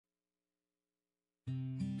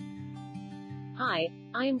Hi,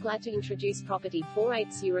 I am glad to introduce property 48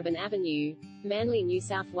 Eurobin Avenue, Manly, New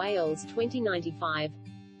South Wales 2095.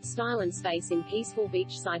 Style and space in peaceful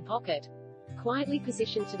beachside pocket. Quietly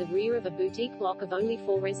positioned to the rear of a boutique block of only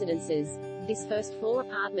 4 residences, this first-floor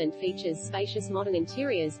apartment features spacious modern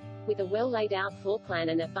interiors, with a well-laid-out floor plan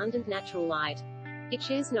and abundant natural light. It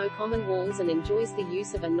shares no common walls and enjoys the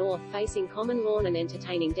use of a north-facing common lawn and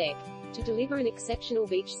entertaining deck, to deliver an exceptional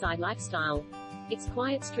beachside lifestyle. Its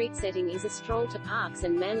quiet street setting is a stroll to parks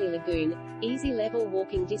and Manly Lagoon, easy level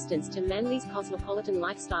walking distance to Manly's cosmopolitan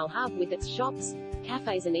lifestyle hub with its shops,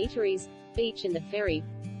 cafes and eateries, beach and the ferry.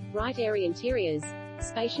 Bright airy interiors,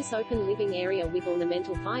 spacious open living area with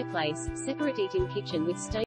ornamental fireplace, separate eat-in kitchen with stained